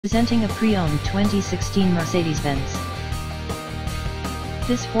Presenting a pre-owned 2016 Mercedes-Benz.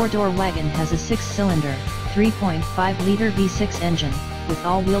 This four-door wagon has a six-cylinder, 3.5-liter V6 engine, with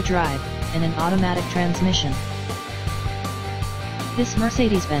all-wheel drive, and an automatic transmission. This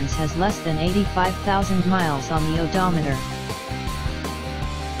Mercedes-Benz has less than 85,000 miles on the odometer.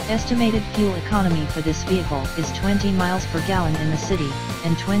 Estimated fuel economy for this vehicle is 20 miles per gallon in the city,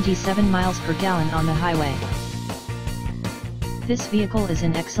 and 27 miles per gallon on the highway. This vehicle is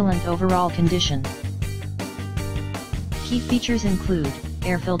in excellent overall condition. Key features include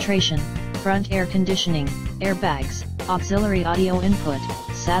air filtration, front air conditioning, airbags, auxiliary audio input,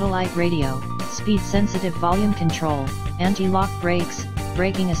 satellite radio, speed-sensitive volume control, anti-lock brakes,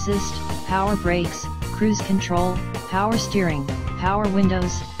 braking assist, power brakes, cruise control, power steering, power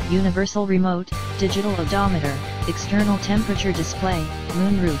windows, universal remote, digital odometer, external temperature display,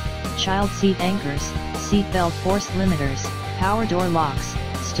 moonroof, child seat anchors, seat belt force limiters, power door locks,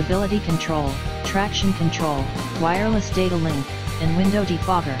 stability control, traction control, wireless data link, and window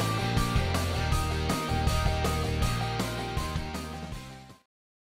defogger.